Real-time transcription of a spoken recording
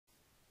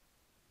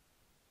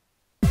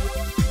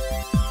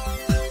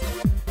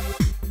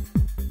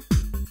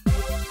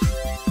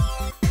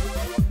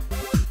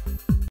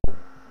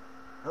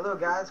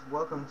guys,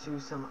 welcome to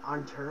some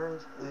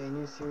Unturned, a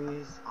new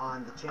series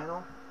on the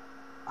channel.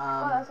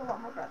 Oh, that's a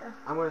lot more better.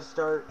 I'm going to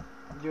start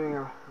doing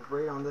a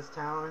raid on this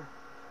town.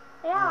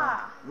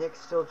 Yeah.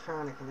 Nick's still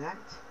trying to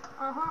connect.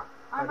 Uh-huh.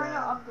 I'm right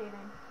now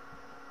updating.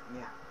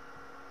 Yeah.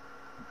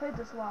 I played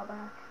this a while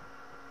back.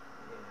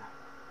 Yeah.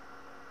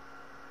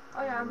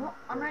 Oh yeah,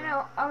 I'm right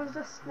now, I was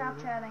just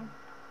Snapchatting.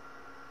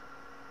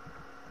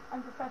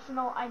 I'm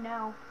professional, I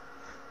know.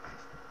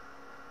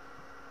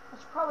 I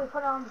should probably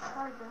put it on the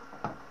charger.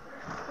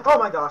 Oh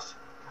my gosh!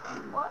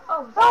 What?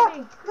 Oh,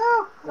 zombie!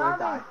 No! Zombie!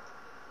 Die.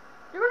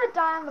 You're gonna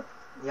die on the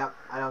Yep,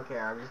 I don't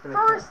care. I'm just gonna.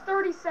 first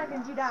 30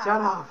 seconds you die.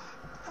 Shut up!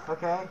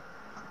 Okay?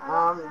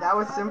 That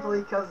was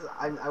simply because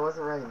I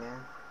wasn't ready, man.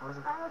 I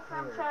wasn't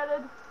prepared.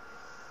 Snapchatted.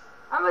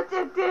 I'm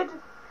addicted!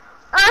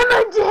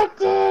 I'm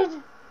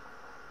addicted!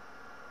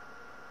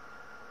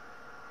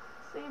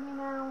 Save me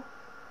now.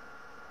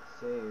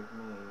 Save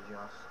me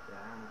just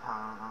in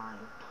time.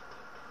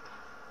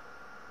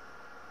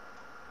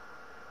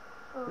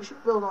 Oh. We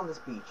should build on this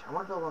beach. I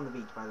want to build on the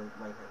beach by the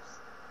lighthouse.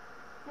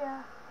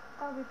 Yeah,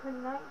 that would be pretty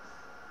nice.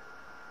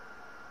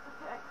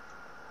 Okay.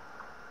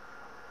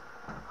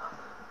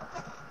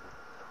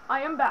 I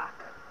am back.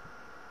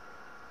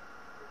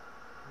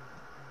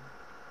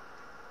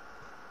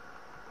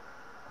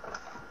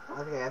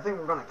 Okay, I think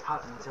we're gonna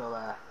cut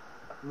until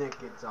Nick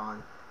gets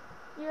on.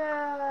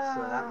 Yeah.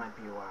 So that might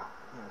be a while.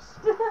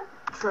 Yes.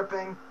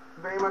 Tripping.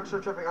 Very much so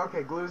tripping.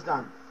 Okay, glue's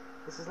done.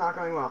 This is not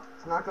going well.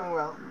 It's not going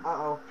well.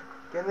 Uh-oh.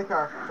 Get in the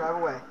car. Drive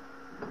away.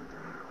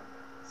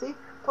 See?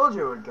 Told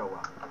you it would go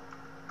well.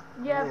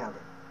 Yeah. Nailed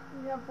it.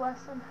 You have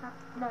less than half.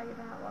 No, you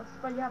don't have less.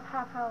 But you have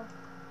half health.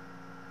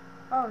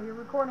 Oh, you're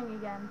recording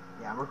again.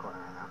 Yeah, I'm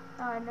recording right now.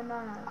 Oh,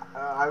 no.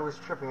 I was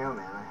tripping out,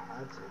 man. I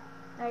had to.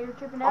 Now you're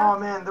tripping out? Oh,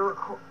 man.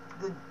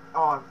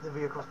 The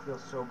vehicles feel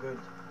so good.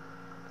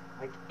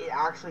 Like, it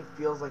actually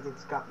feels like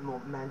it's got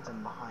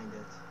momentum behind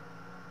it.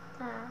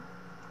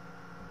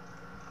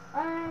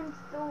 I'm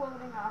still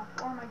loading up,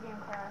 or my game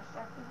crashed.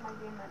 I think my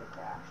game might have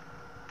crashed.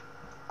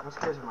 I was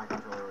curious if my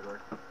controller would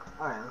work.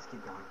 Alright, let's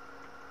keep going.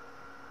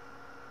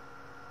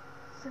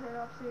 Set it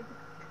up so your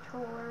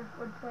controller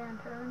would play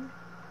Unturned.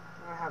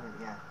 I haven't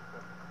yet,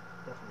 but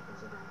definitely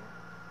considering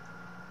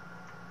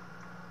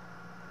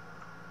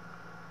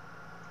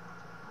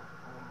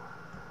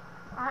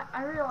it.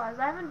 I realize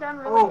I haven't done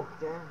really. Oh,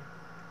 damn.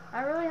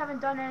 I really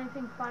haven't done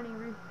anything funny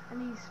in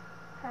these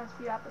past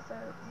few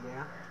episodes.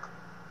 Yeah.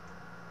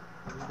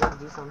 You gotta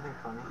do something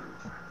funny.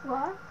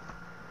 What?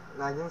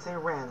 I didn't say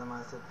random,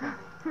 I said funny.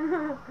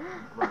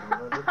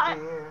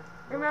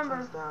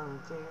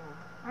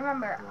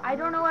 Remember, I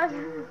don't know what.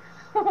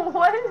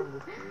 What?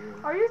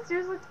 Are you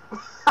seriously?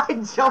 I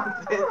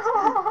jumped it.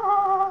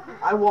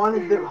 I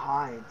wanted it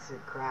high to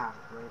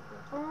craft, right?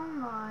 But... Oh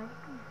my.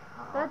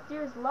 That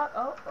deer's luck.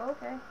 Oh,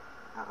 okay.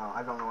 Uh-oh,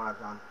 I don't know what I've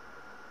done.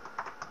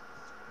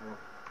 Yeah.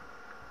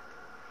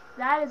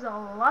 That is a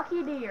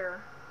lucky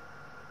deer.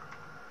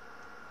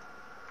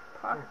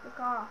 Park the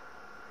car.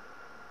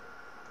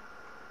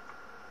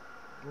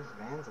 There's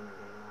vans in the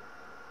game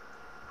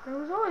There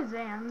was always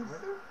vans. now. Were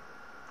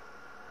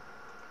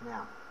there?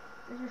 Now.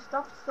 Is your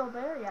stuff still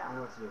there? Yeah. I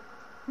know what to do.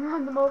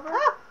 Run them over.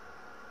 Ah!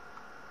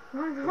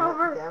 Run them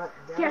over. Damn it.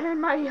 Get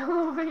in my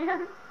yellow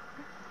van.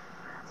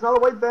 It's not a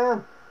white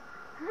van.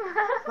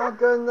 It's not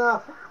good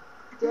enough.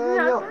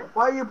 Daniel,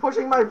 why are you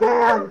pushing my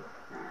van?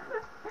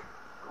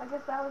 I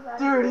guess that was that.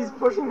 Dude, he's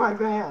pushing my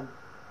van.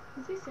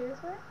 Is he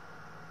seriously?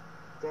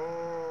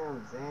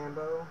 Damn,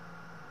 Zambo.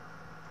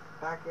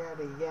 Back at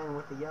it again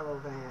with the yellow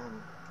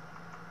van.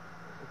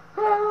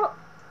 Oh,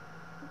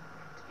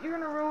 you're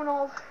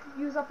gonna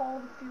use up all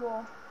the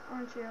fuel,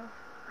 aren't you?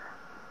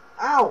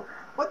 Ow!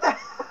 What the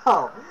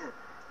hell?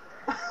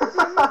 What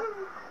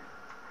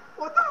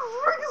the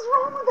frick is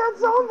wrong with that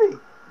zombie?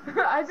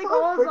 I think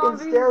all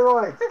zombies.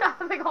 Steroids.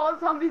 I think all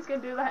zombies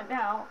can do that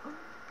now.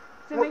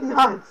 So That's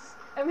nuts.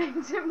 It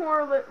makes it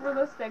more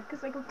realistic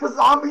because they can. Because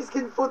zombies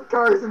can flip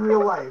cars in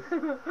real life.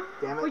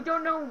 Damn it. We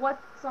don't know what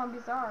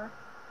zombies are.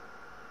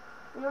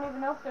 We don't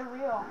even know if they're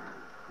real.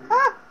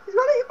 Ah! He's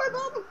gonna eat my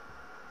bum!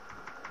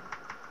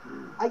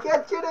 I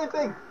can't get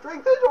anything!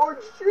 Drink this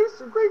orange juice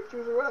or grape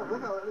juice or whatever the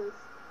hell it is.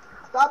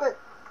 Stop it!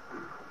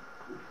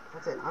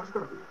 That's it. I'm just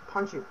gonna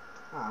punch you.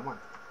 Ah, I won.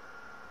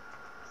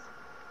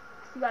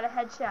 You got a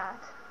headshot.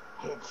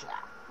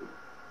 Headshot.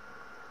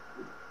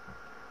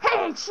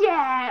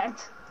 Headshot!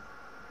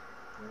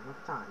 There's my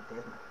time.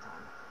 There's my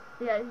time.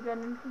 Yeah, you got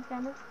anything,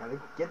 Candace? Gotta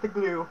get the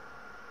glue.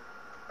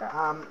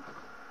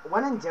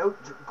 When in doubt,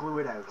 glue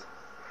it out.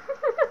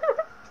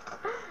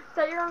 Is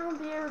that going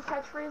to be your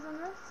catchphrase in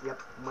this?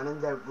 Yep. When in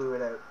doubt, glue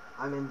it out.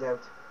 I'm in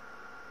doubt.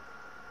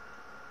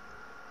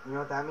 You know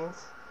what that means?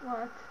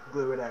 What?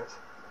 Glue it out.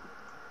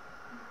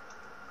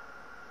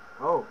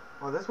 Oh.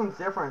 Oh, this one's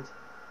different.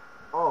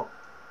 Oh.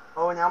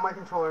 Oh, now my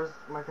controls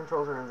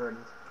are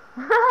inverted.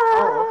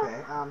 Oh,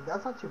 okay.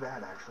 That's not too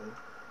bad, actually.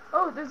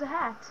 Oh, there's a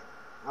hat.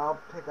 I'll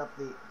pick up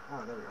the...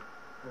 Oh, there we go.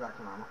 We're back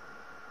to normal.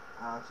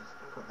 Let's just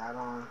put that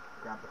on.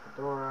 Grab the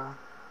fedora.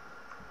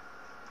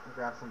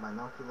 Grab some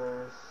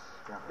binoculars.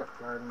 Grab a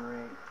garden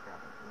rake. Grab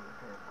a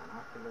pair of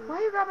binoculars. Why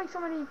are you grabbing so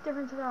many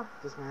different stuff?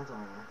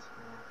 Dismantling it.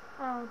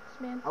 Yeah. Oh,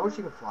 dismantling. I wish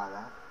you could fly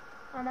that.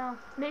 I know.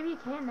 Maybe you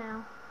can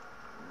now.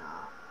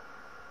 Nah.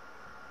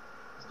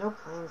 There's no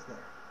planes there.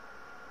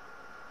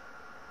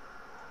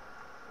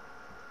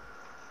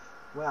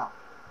 Well.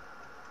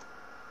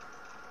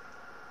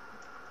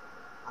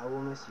 I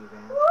will miss you,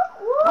 Van.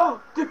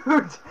 Oh, dude!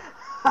 What?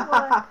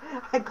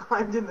 I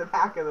climbed in the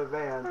back of the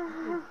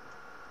van.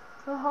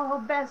 Oh,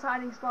 best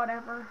hiding spot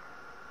ever.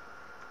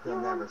 They'll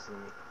never see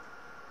me.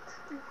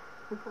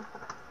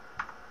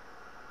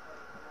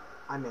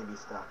 I may be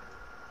stuck.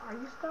 Are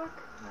you stuck?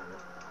 No.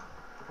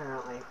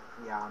 Apparently,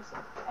 yeah, I'm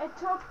stuck. It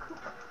took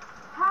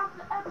half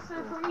the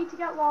episode for me to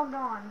get logged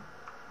on.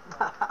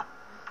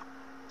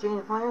 Change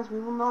of plans, we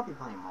will not be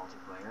playing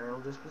multiplayer.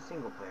 It'll just be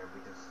single player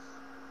because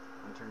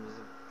Unturned is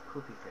a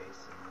poopy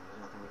face and there's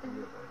nothing we can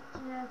do about it.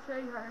 Yeah, it's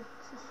really hard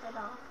to set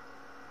up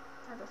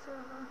as a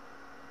server.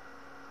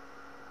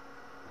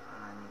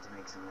 I need to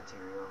make some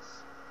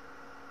materials.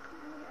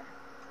 Yeah.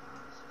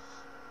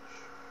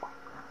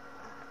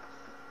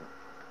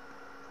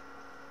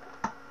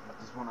 I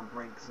just want to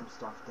break some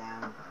stuff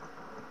down.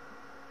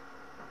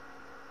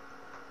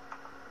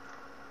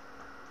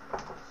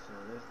 So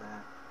there's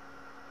that.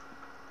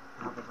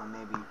 I hope if I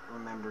maybe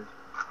remembered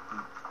the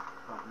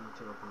button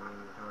to open the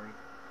inventory.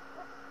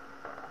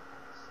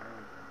 So there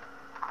we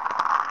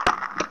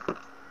go.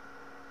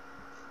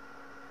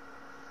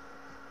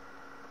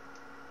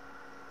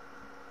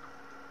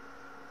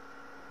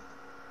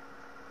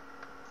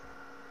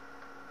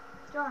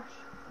 Josh,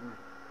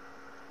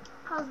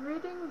 I was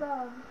reading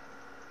the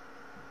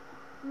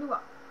new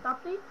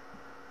update.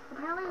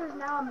 Apparently there's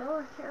now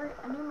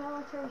a new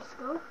military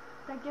scope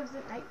that gives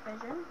it night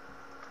vision.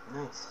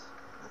 Nice.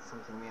 That's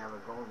something we have a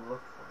goal to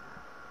look for.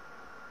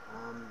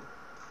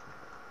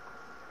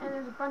 And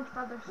there's a bunch of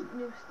other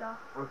new stuff.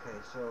 Okay,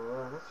 so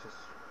let's just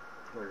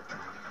go to town.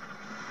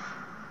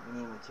 We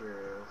need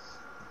materials.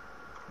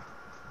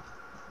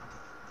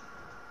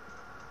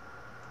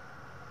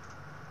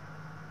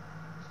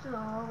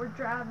 So we're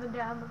driving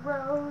down the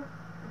road.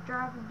 We're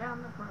driving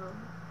down the road.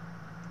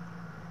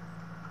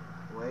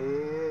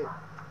 Wait.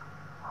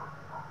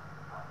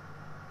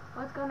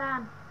 What's going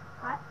on?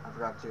 What? I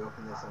forgot to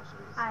open this up so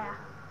we can see Ah, yeah. it.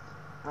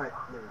 Alright,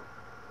 there we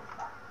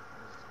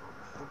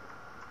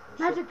go.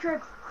 Magic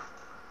trick.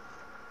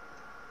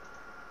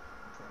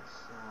 Okay,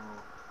 so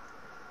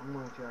I'm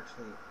going to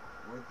actually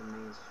avoid the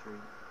main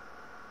street.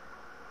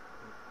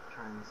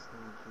 Try and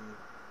sneaky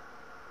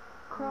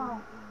Crawl. in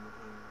here.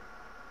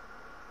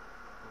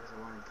 Because I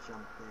want to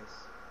jump this.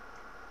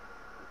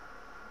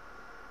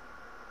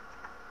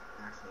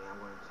 Actually, I'm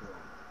going to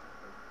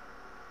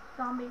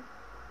Zombie.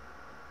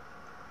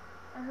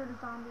 I heard a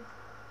zombie.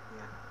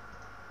 yeah.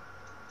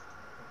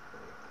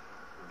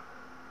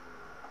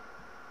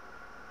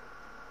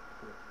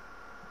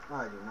 Oh,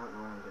 I do not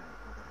know what I'm doing.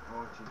 Okay, I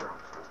want you to drop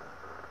something.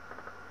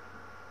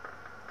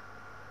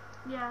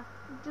 Yeah,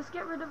 just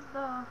get rid of the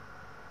rock.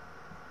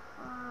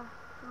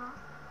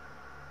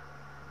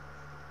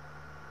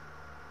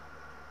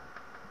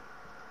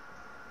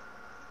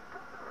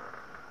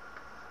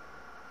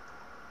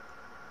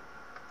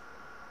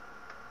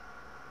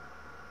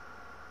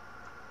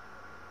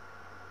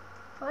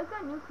 I like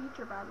that new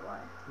feature, by the way.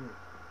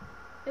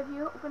 If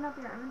you open up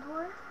your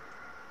inventory,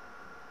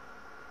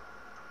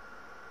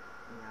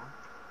 Yeah.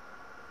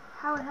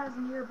 how it has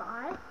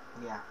nearby,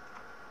 Yeah.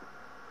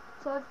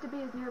 so I have to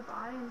be as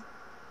nearby and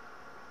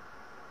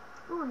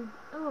ooh,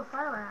 a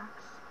fire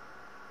axe.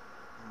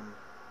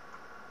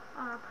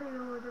 Pretty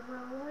old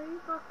railway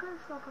buckers,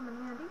 so come in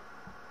handy.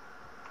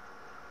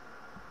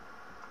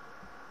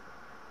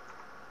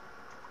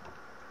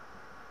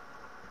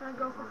 Gonna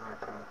go for I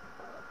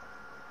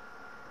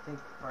think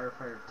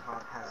Firefighter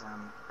Top has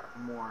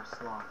more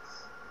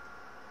slots.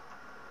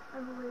 I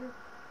believe.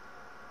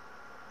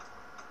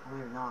 Or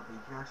maybe not, but you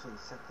can actually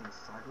set things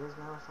sideways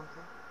now or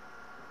something.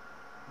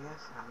 Yes,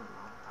 I don't know.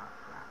 Oh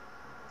crap.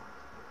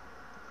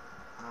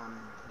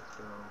 Let's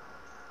go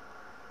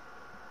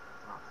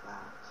drop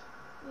that.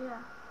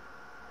 Yeah.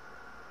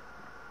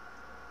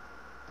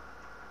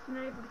 So now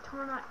you have a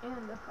katana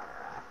and a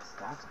fire axe.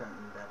 That's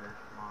gotten better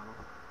model.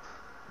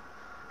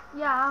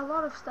 Yeah, a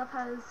lot of stuff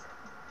has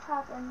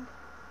happened.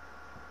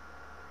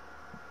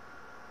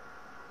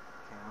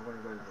 Okay, I'm gonna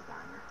go to the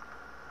diner.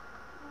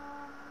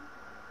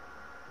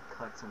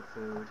 Collect some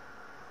food.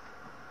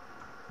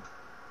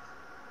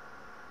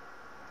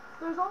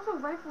 There's also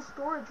rifle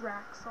storage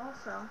racks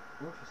also.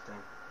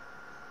 Interesting.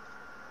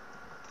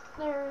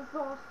 There's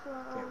also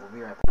Okay, we'll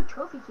be right back.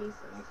 trophy cases.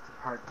 Thanks to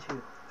part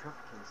 2.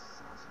 Trophy case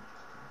sounds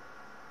interesting.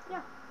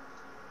 Yeah.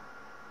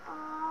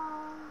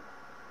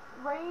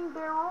 Rain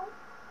barrel.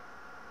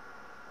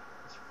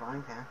 It's a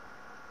frying pan.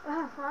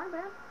 Frying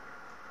pan.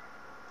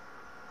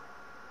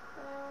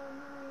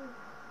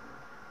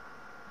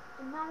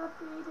 Another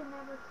feed and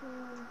never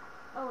came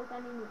out with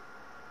any new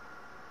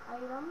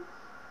items.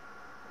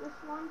 This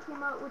one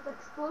came out with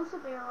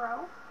explosive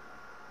arrow.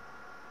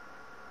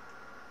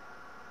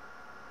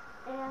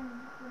 And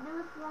the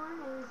newest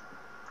one is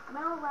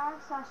metal rag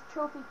 /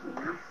 trophy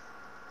case,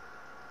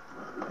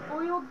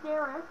 oil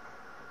derrick,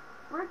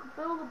 brick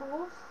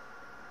buildables,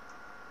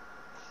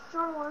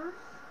 shuttlers.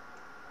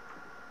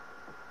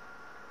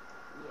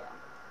 Yeah.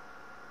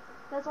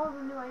 That's all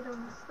the new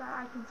items that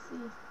I can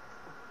see.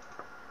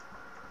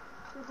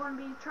 We're going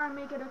to be trying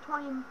to make it a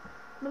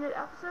 20-minute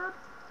episode.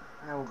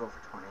 I will go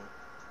for 20.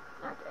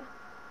 Okay.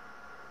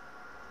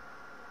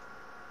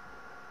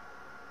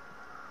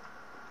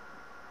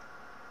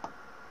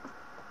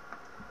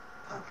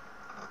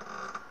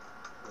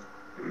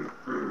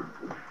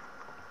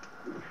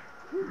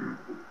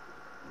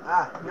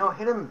 Ah, no,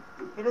 hit him!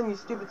 Hit him, you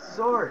stupid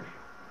sword!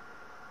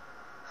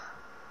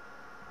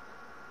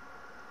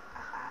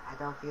 I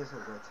don't feel so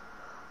good.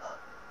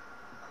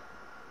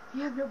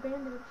 You have no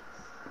bandage.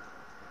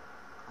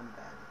 I'm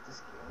bad at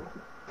this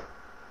game.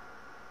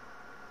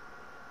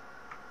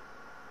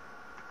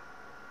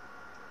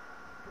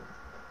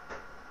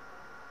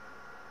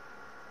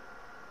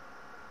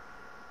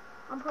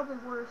 I'm probably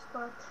worse,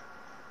 but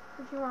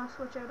if you want to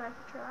switch out, I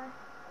could try.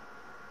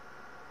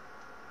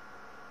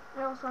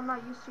 And also, I'm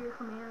not used to your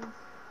commands.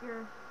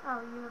 Your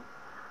not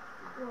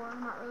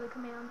really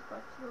commands,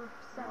 but your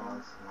settings. No,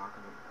 it's not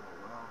going to go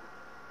well.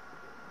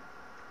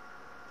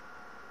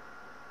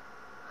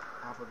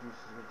 Apple juice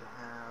is good to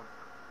have.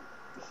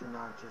 Should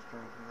not just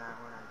drinking that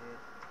when I did.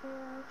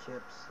 Yeah.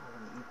 Chips, I'm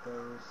going to eat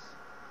those.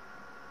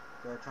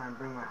 Gotta try and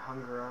bring my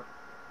hunger up.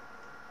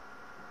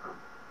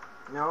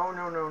 No,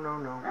 no, no, no,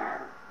 no.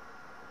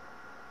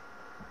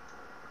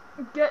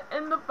 Get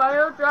in the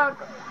fire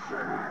truck!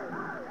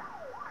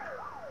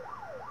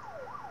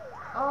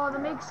 Oh,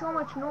 that makes so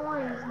much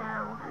noise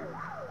now.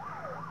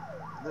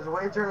 There's a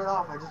way to turn it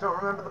off, I just don't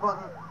remember the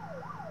button.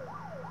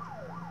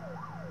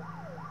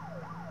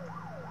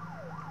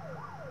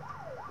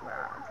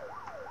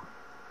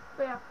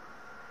 But yeah,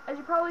 as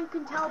you probably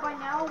can tell by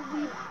now,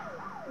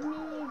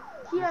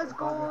 he has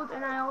gold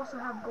and I also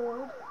have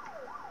gold.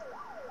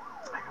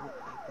 I don't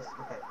like this.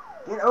 Okay,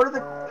 get out of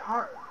the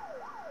car.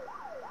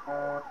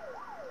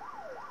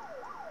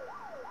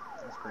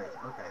 That's great.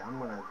 Okay, I'm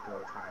gonna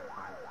go try and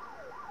find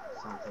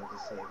something to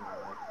save my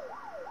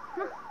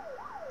life.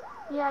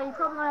 Yeah, you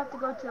probably have to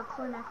go to a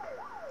clinic.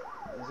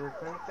 Is there a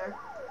clinic there?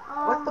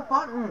 What's the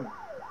button?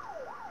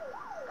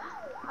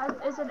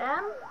 Is it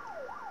M?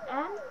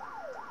 N?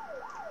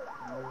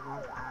 No,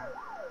 not that.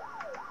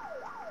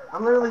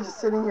 I'm literally just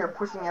sitting here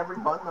pushing every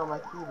button on my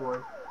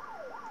keyboard.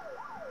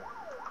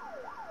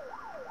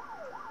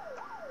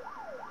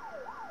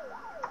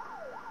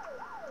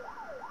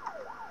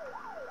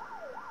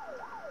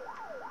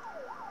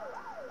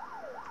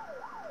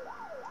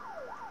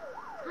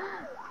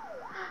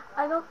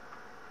 I don't.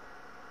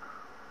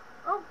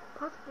 Oh,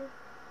 positive.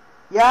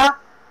 Yeah?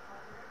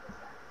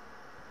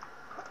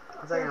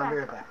 One second, We're I'll be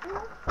right back. No,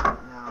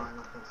 I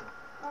don't think so.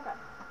 Okay.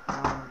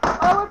 Um,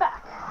 Oh, we're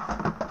back.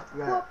 you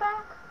got We're it.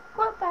 back.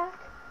 We're back.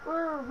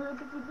 We're really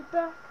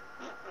back.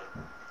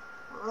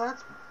 Well,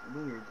 that's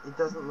weird. It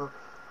doesn't look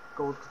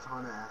Gold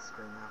Katana-esque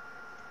right now.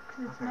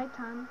 Because it's Okay.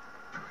 nighttime.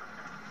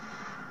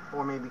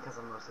 Or maybe because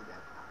I'm mostly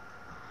dead.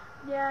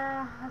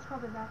 Yeah, that's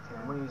probably that Okay,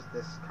 too. I'm gonna use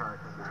this car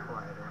because it's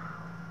quieter.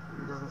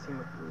 It doesn't seem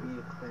to be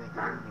a clinic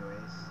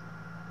anyways.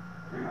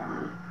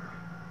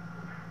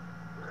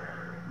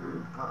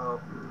 Uh-oh.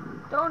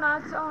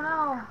 Donuts, oh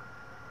no.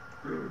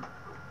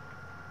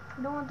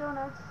 You don't want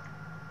donuts.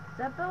 Is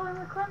that building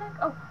the clinic?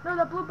 Oh, no,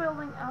 that blue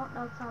building. Oh,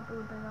 no, it's not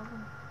blue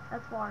building.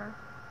 That's water.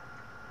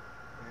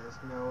 Yeah, there's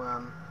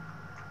no,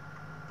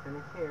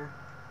 clinic here.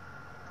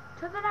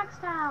 To the next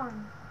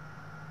town.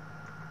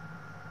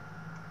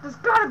 There's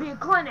gotta be a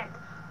clinic.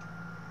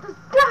 There's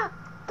got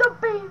to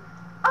be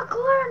a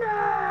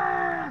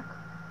clinic.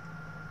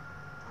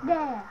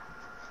 Yeah.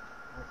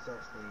 Let's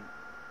actually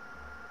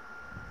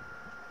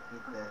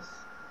eat this.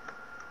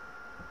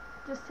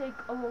 Just take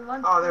a little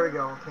lunch. Oh, there we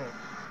go, okay.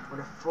 We're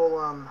at full,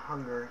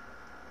 hunger.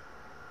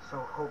 So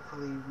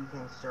hopefully we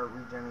can start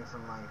regenerating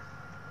some life.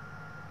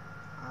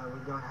 We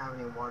don't have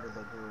any water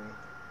though, do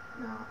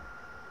we? No.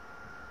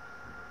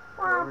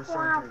 We're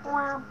starting to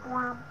regenerate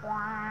some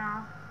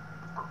life.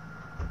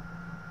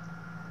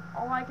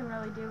 All I can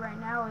really do right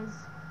now is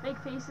make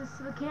faces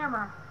to the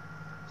camera.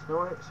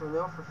 So we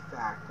know for a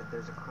fact that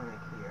there's a clinic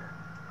here,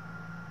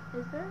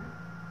 Is there?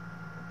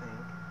 I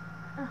think.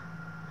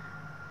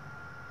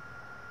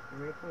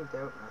 You're making me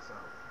doubt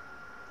myself.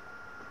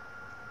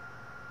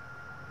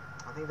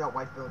 I think that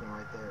white building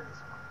right there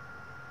is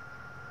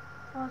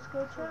one. Let's go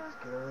So check. let's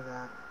get rid of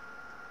that.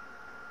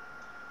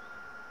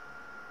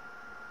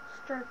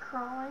 Start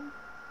crawling.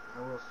 I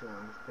will soon.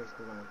 I'm just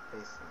basically going to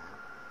face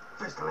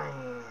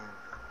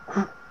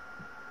land.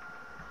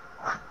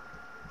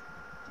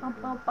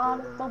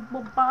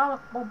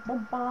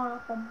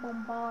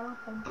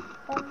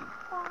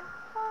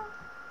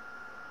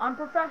 I'm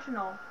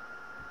professional.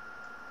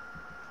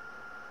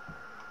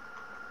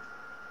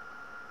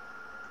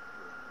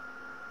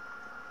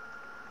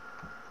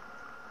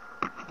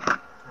 Can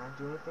I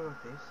do anything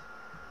with these?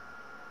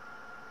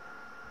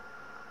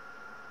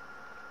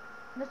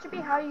 This should be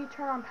how you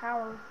turn on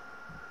power.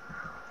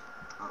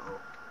 Uh-oh.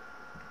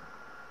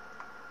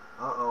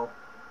 Uh-oh.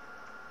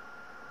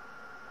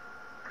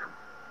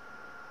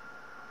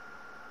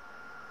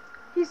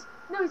 He's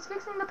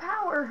fixing the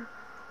power.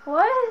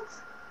 What?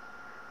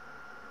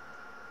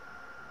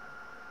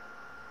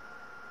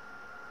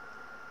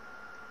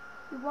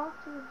 You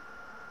walked through.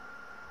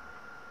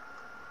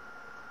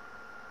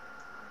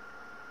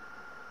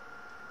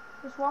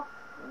 Just walk.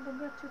 Don't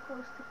get too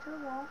close. Stick to the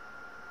wall.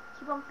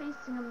 Keep on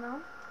facing him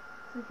though.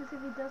 So in case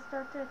if he does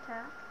start to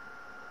attack,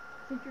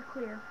 I think you're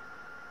clear.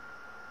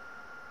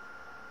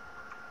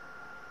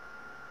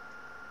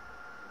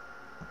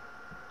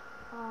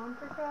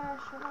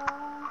 Unprofessional.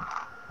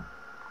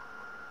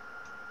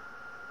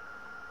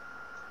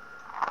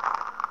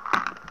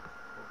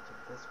 We'll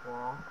take this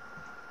wall.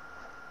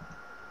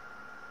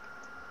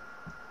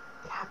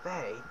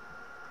 Cafe.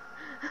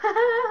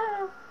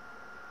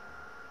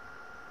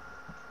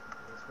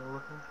 Peaceful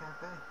looking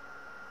cafe.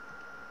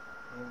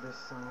 Maybe there's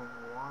some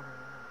water.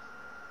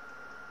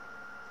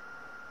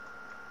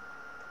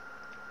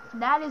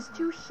 That is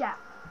too shallow.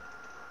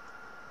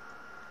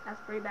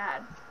 That's pretty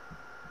bad.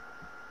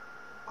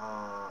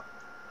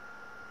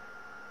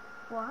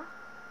 What?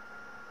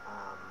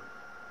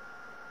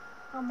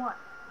 What?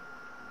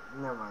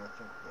 Never mind, I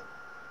think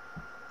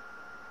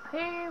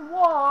He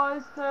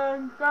was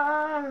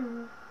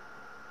thinking.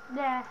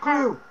 Yeah.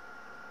 glue!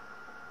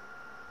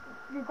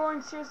 You're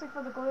going seriously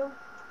for the glue?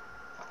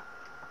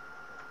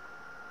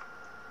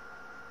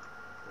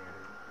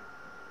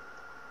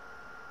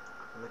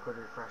 Liquid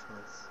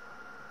refreshments.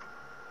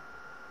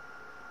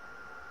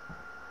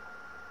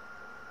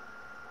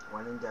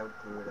 When in doubt,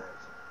 glue it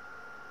out.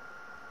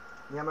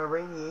 Yeah, my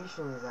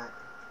radiation is at...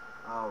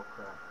 Oh,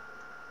 crap.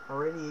 My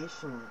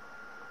radiation...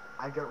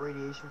 I got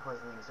radiation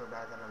poisoning so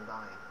bad that I'm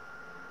dying.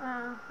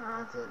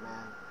 That's it,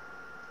 man.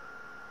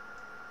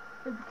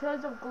 It's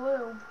because of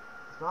glue.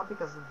 It's not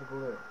because of the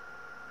glue.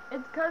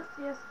 It's because,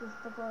 yes, it's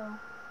the glue.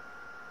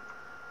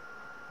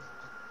 Just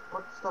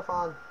put stuff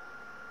on.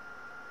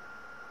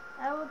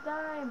 I will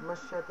die.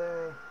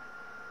 Machete.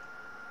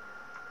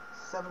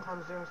 7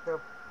 times doom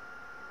scope.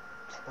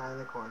 Die in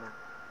the corner.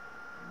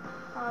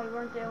 Oh, you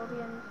weren't able to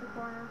get into the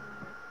corner.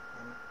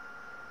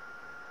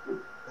 And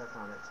that's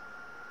not it.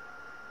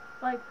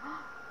 Like,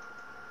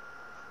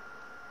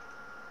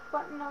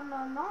 but no.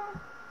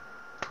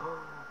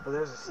 But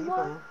there's a seaplane.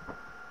 What?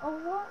 Oh,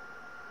 what?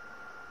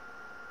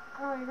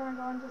 Oh, you're gonna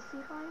go into the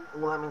seaplane?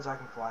 Well, that means I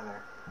can fly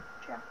there.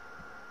 Sure.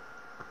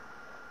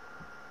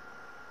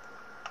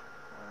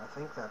 I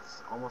think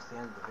that's almost the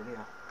end of the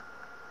video.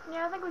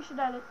 Yeah, I think we should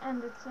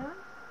end it soon.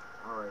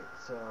 Alright,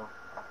 so...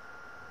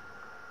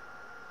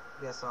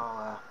 guess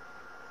I'll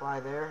fly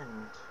there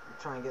and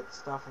try and get the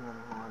stuff and then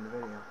we'll end the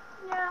video.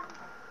 Yeah.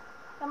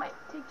 That might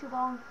take too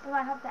long. We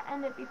might have to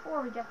end it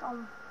before we get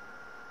home.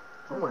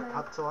 I'm gonna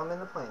cut till I'm in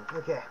the plane.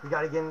 Okay, we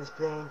gotta get in this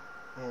plane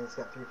and it's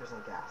got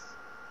 3% gas.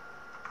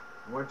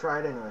 I'm gonna try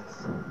it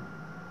anyways.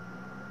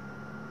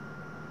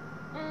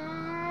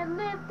 And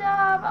lift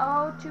up.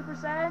 Oh,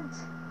 2%.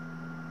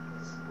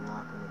 This is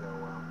not gonna go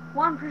well.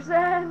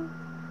 1%.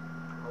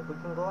 Hope we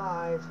can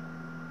glide.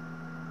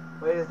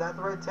 Wait, is that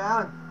the right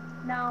town?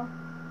 No.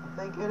 I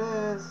think it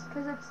is.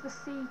 Because it's the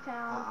sea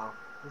town. Uh-oh.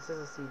 This is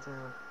a sea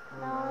town.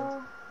 Never No.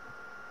 mind.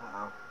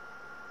 Uh-oh.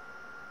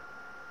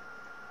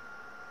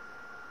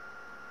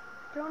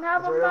 Don't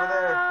have It's a right over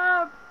there.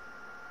 map.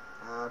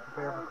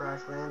 Prepare for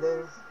crash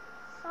landing.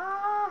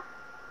 Ah.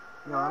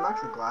 No, I'm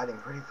actually gliding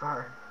pretty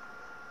far.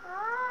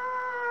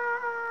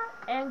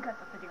 And cut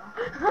the video.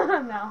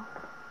 No.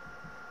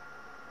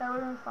 That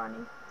would have been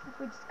funny if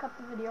we just cut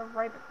the video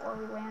right before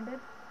we landed.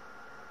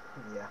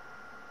 Yeah.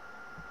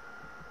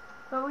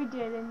 But we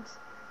didn't.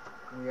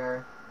 We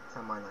are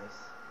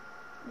semi-nice.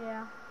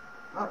 Yeah.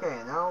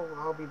 Okay, now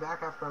I'll be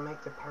back after I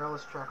make the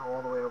perilous trek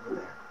all the way over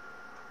there.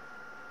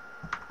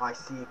 I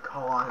see a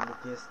car in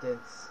the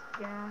distance.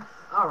 Yes.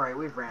 Alright,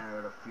 we've ran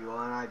out of fuel,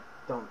 and I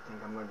don't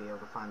think I'm going to be able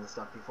to find the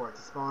stuff before it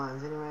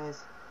spawns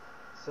anyways.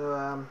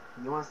 So,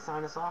 you want to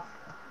sign us off?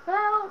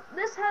 Well,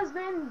 this has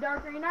been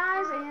Dark Green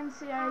Eyes and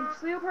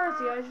CIH Leopard.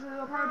 CIH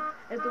Leopard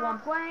is the one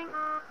playing.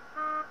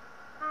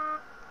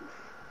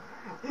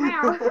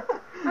 Meow.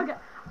 Okay,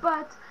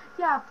 but,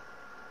 yeah,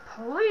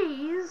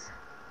 please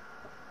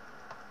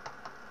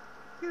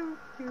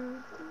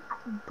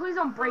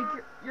don't break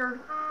your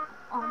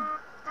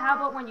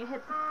tablet when you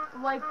hit the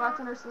like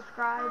button or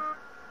subscribe.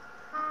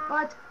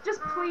 But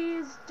just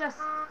please,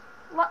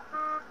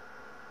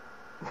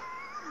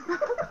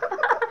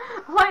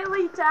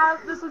 lightly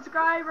tap the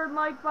subscribe or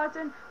like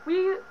button.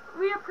 We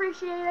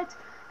appreciate it,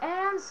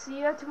 and see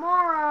you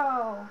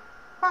tomorrow.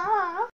 Bye.